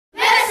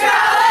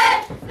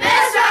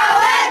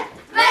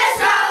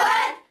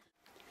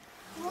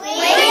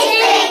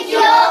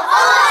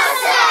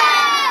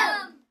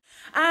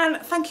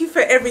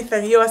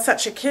everything. You are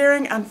such a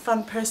caring and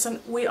fun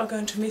person. We are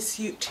going to miss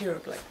you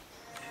terribly.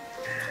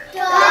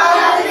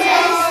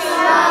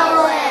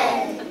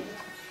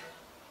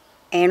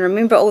 And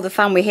remember all the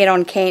fun we had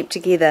on camp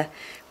together.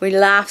 We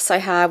laughed so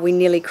hard we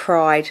nearly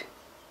cried.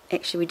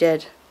 Actually we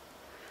did.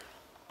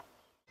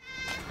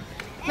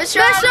 Miss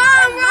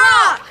Roughan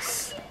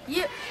rocks!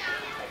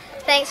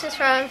 Thanks Miss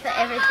Roughan for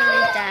everything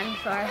you've done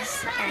for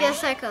us. You're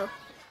so cool.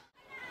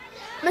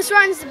 Miss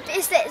Roughan's the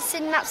best at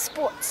setting up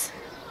sports.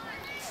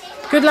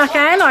 Good luck,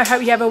 Anne. I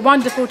hope you have a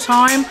wonderful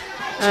time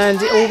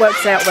and it all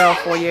works out well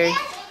for you.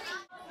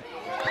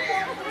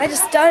 I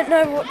just don't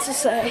know what to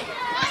say.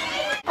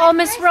 Oh,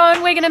 Miss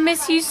Roughan, we're going to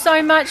miss you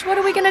so much. What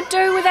are we going to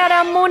do without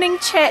our morning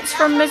chats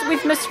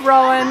with Miss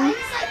Roughan?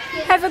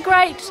 Have a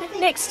great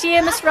next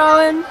year, Miss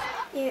Roughan.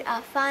 You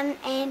are fun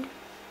and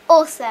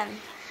awesome.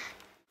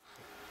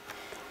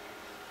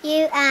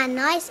 You are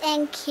nice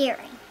and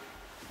caring.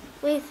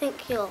 We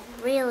think you're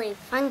really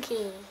funky.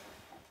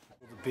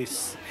 All the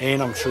best,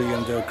 Anne. I'm sure you're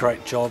going to do a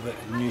great job at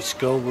a new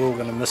school. We're all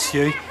going to miss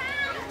you,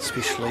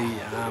 especially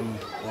all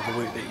the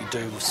work that you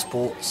do with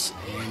sports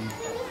and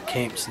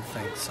camps and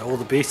things. So all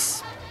the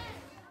best.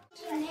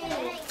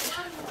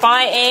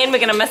 Bye Anne, we're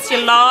going to miss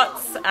you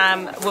lots.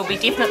 We'll be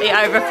definitely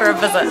over for a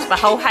visit, the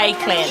whole Hay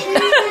clan.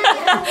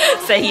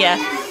 See ya.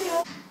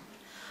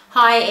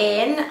 Hi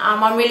Anne,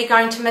 I'm really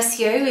going to miss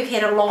you. We've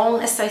had a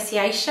long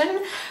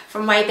association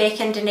from way back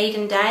in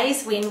Dunedin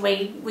days when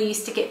we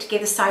used to get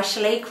together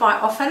socially quite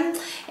often,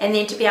 and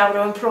then to be able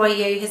to employ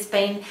you has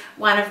been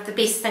one of the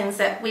best things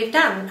that we've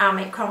done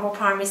at Cromwell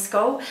Primary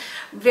School.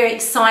 Very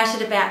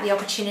excited about the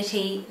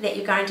opportunity that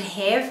you're going to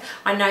have.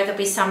 I know there'll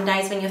be some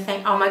days when you'll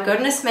think, oh my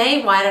goodness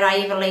me, why did I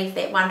ever leave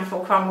that wonderful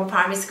Cromwell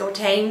Primary School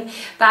team?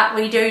 But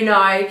we do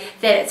know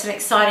that it's an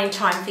exciting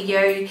time for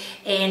you,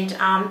 and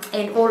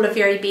all the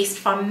very best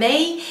from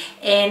me,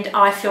 and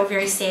I feel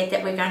very sad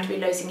that we're going to be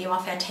losing you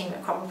off our team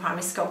at Cromwell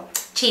Primary School.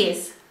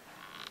 Cheers.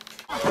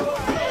 Bye,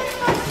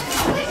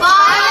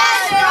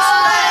 Miss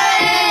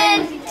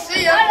Roughan!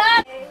 See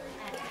ya!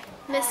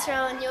 Miss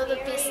Roughan, you're the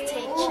best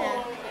teacher.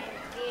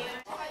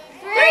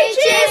 3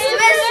 cheers to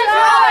Miss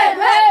Roughan!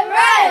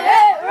 Hooray!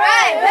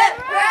 Hooray!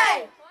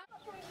 Hooray!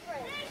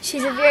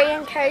 She's a very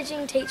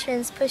encouraging teacher and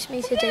has pushed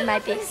me to do my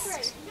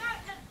best.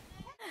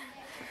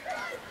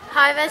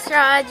 Hi Miss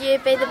Roughan,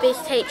 you've been the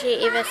best teacher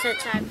ever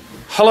since I've...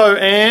 Hello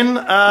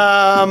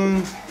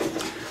Anne,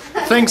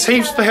 thanks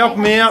heaps for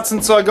helping me out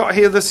since I got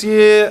here this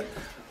year.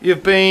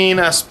 You've been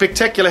a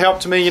spectacular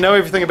help to me, you know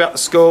everything about the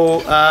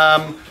school.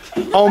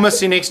 I'll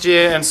miss you next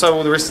year, and so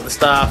will the rest of the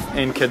staff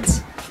and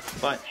kids.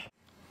 Bye.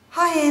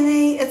 Hi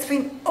Annie, it's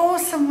been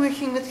awesome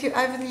working with you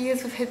over the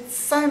years. We've had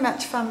so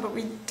much fun, but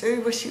we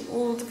do wish you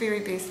all the very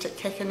best at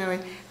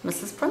Kakanui.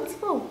 Mrs.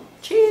 Principal,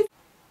 cheers!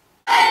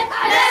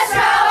 Miss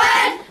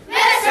Roughan!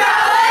 Miss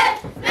Roughan!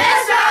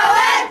 Miss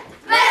Roughan!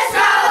 Miss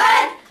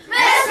Roughan!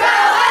 Miss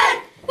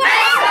Roughan!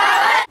 Miss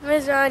Roughan!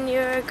 Miss Roughan,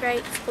 you're a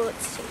great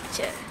sports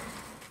teacher.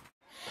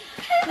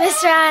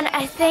 Miss Roughan,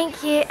 I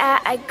think you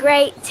are a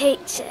great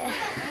teacher.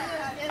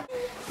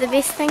 The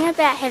best thing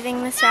about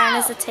having Miss Roughan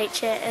as a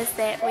teacher is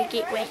that we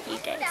get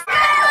wacky days.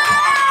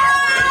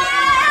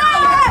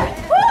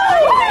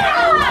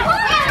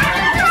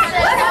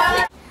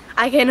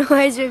 I can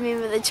always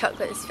remember the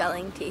chocolate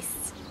spelling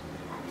tests.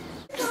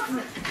 Good luck,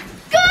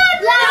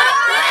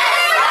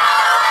 Miss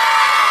Roughan!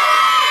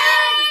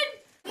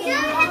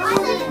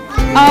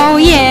 Oh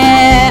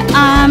yeah,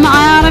 I'm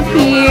out of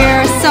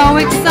here. So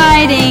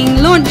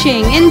exciting.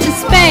 Launching into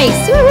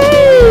space.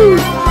 Woohoo!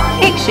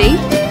 Actually,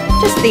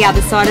 just the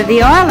other side of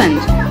the island.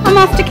 I'm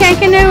off to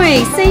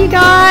Kakanui. See you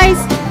guys.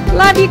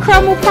 Love you,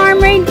 Cromwell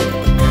Primary.